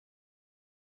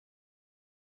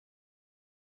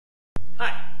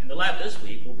Hi, in the lab this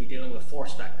week we'll be dealing with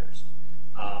force vectors.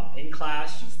 In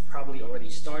class you've probably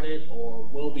already started or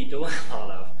will be doing a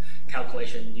lot of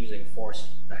calculation using force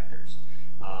vectors.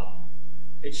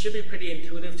 It should be pretty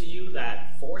intuitive to you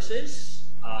that forces,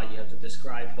 you have to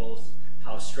describe both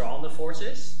how strong the force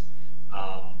is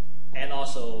and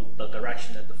also the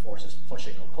direction that the force is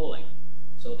pushing or pulling.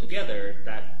 So together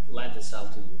that lends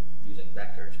itself to using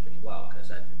vectors pretty well because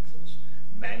that includes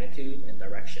magnitude and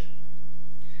direction.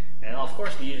 And of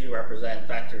course we usually represent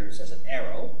vectors as an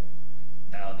arrow.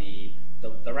 Now the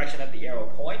direction that the arrow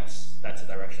points, that's the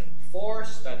direction of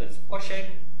force that is pushing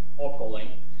or pulling,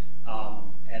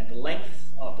 and the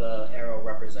length of the arrow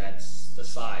represents the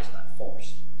size of that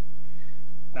force.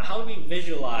 Now how do we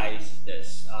visualize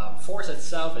this? Force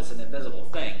itself is an invisible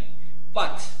thing,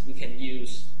 but we can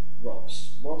use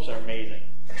ropes. Ropes are amazing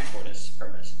for this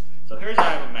purpose. So here's I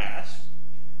have a mass,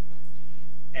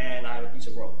 and I have a piece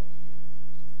of rope.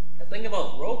 The thing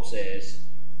about ropes is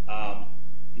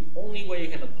the only way you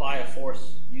can apply a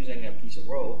force using a piece of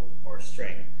rope or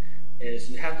string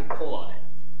is you have to pull on it.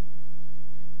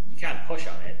 You can't push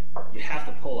on it, you have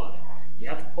to pull on it. You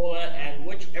have to pull it, and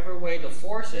whichever way the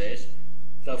force is,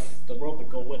 the rope would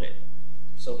go with it.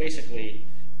 So basically,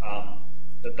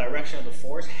 the direction of the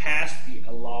force has to be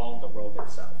along the rope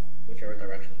itself, whichever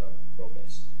direction the rope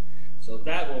is. So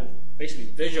that will basically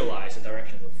visualize the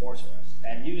direction of the force for us.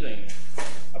 And using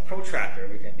a protractor,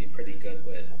 we can be pretty good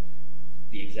with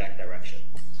the exact direction.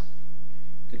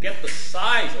 To get the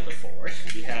size of the force,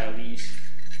 we have these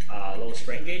little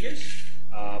spring gauges.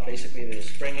 Basically, there's a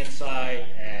spring inside,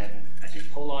 and as you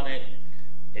pull on it,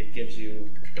 it gives you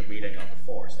the reading of the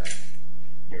force that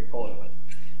you're pulling with.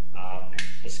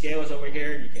 The scale is over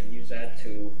here. You can use that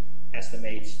to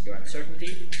estimate your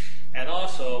uncertainty. And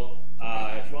also,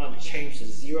 if you want to change the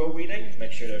zero reading,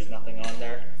 make sure there's nothing on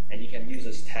there. And you can use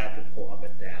this tab to pull up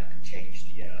and down to change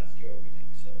the zero reading.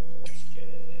 So let's get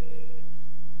it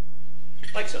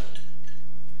like so.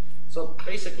 So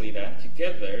basically then, to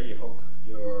get there, you hook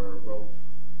your rope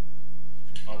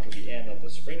onto the end of the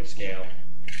spring scale,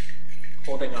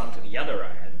 holding onto the other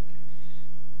end.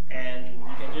 And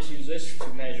you can just use this to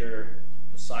measure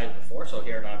the size of the force. So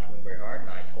here now I'm pulling very hard,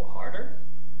 now I pull harder.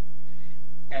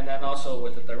 And then also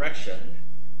with the direction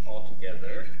all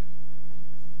together,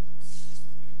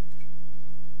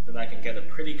 then I can get a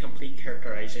pretty complete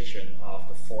characterization of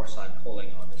the force I'm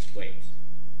pulling on this weight.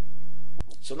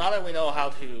 So now that we know how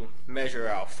to measure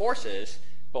our forces,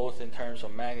 both in terms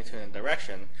of magnitude and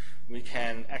direction, we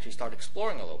can actually start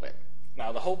exploring a little bit.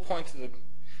 Now the whole point of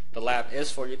the lab is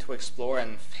for you to explore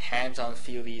and hands-on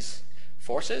feel these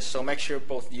forces, so make sure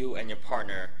both you and your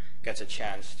partner gets a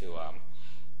chance to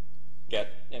get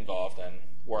involved and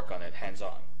work on it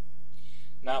hands-on.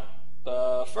 Now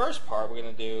the first part we're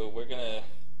going to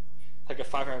take a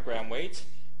 500-gram weight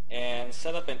and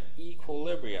set up an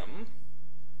equilibrium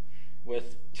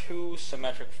with two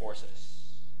symmetric forces,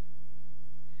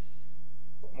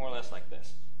 more or less like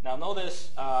this. Now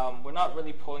notice we're not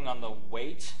really pulling on the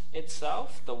weight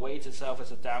itself. The weight itself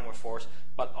is a downward force,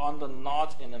 but on the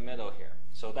knot in the middle here.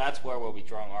 So that's where we'll be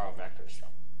drawing our vectors from.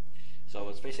 So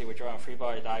it's basically we're drawing a free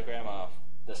body diagram of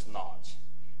this knot.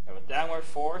 We have a downward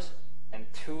force and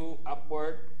two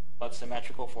upward but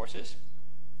symmetrical forces.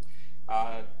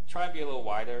 Try and be a little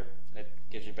wider. It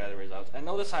gives you better results. And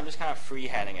notice I'm just kind of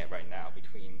freehanding it right now.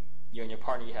 Between you and your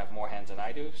partner, you have more hands than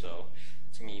I do, so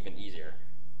it's going to be even easier.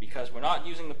 Because we're not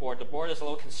using the board is a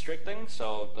little constricting,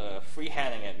 so the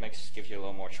freehanding it gives you a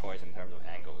little more choice in terms of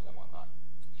angles and whatnot.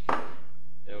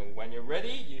 So when you're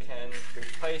ready, you can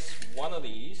replace one of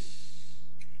these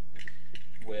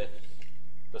with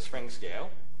the spring scale.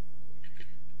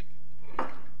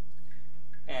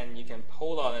 And you can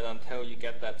pull on it until you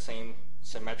get that same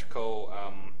symmetrical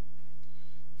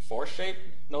force shape.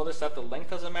 Notice that the length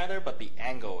doesn't matter, but the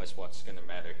angle is what's going to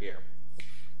matter here.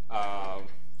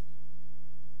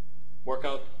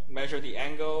 Measure the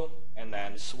angle, and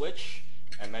then switch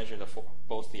and measure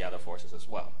both the other forces as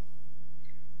well.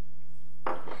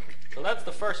 So that's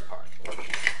the first part.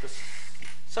 The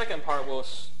second part will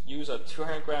use a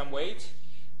 200-gram weight,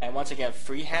 and once again,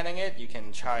 freehanding it, you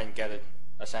can try and get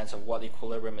a sense of what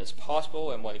equilibrium is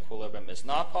possible and what equilibrium is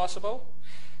not possible.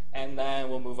 And then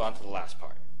we'll move on to the last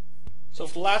part. So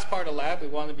for the last part of the lab, we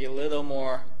want to be a little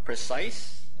more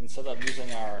precise. Instead of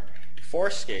using our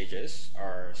force gauges,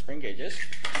 our spring gauges,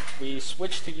 we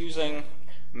switch to using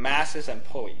masses and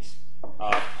pulleys.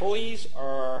 Pulleys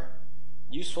are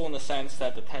useful in the sense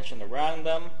that the tension around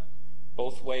them,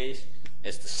 both ways,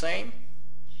 is the same.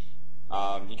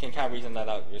 You can kind of reason that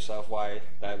out yourself why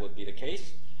that would be the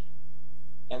case.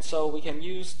 And so we can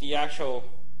use the actual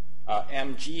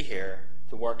mg here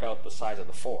to work out the size of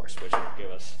the force, which will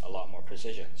give us a lot more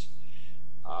precisions.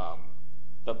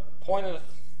 The point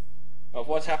of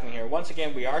what's happening here, once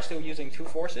again, we are still using two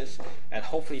forces, and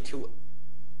hopefully two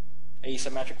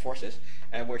asymmetric forces,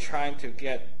 and we're trying to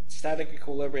get static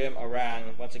equilibrium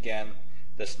around, once again,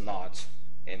 this knot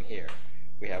in here.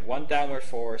 We have one downward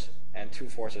force and two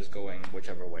forces going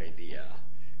whichever way the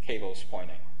cable is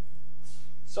pointing.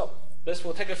 So this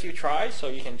will take a few tries, so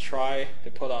you can try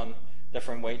to put on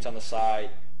different weights on the side,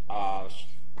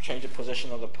 change the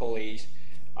position of the pulleys,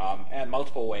 add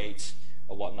multiple weights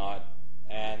or whatnot.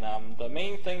 And the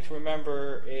main thing to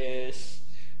remember is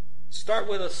start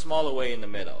with a smaller weight in the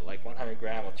middle, like 100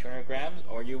 grams or 200 grams,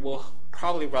 or you will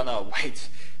probably run out of weights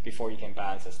before you can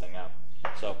balance this thing out.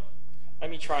 So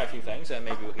let me try a few things and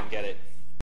maybe we can get it.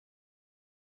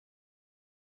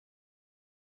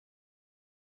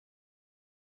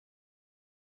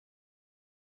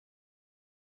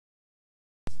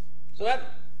 So that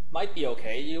might be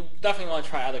okay. You definitely want to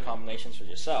try other combinations for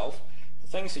yourself. The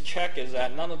things to check is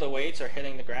that none of the weights are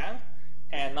hitting the ground,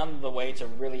 and none of the weights are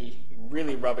really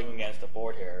rubbing against the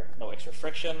board here. No extra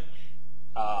friction.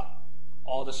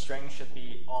 All the strings should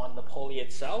be on the pulley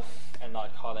itself and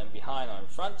not caught in behind or in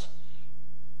front.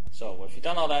 So if you've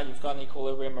done all that, you've got an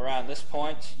equilibrium around this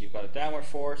point. You've got a downward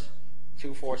force,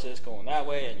 two forces going that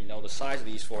way, and you know the size of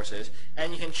these forces.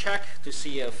 And you can check to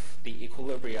see if the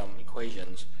equilibrium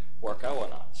equations work out or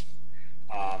not.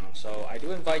 So I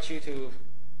do invite you to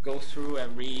go through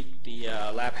and read the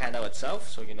lab handout itself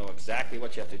so you know exactly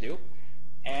what you have to do,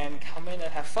 and come in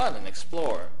and have fun and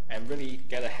explore and really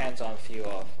get a hands-on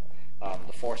feel of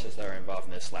the forces that are involved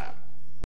in this lab.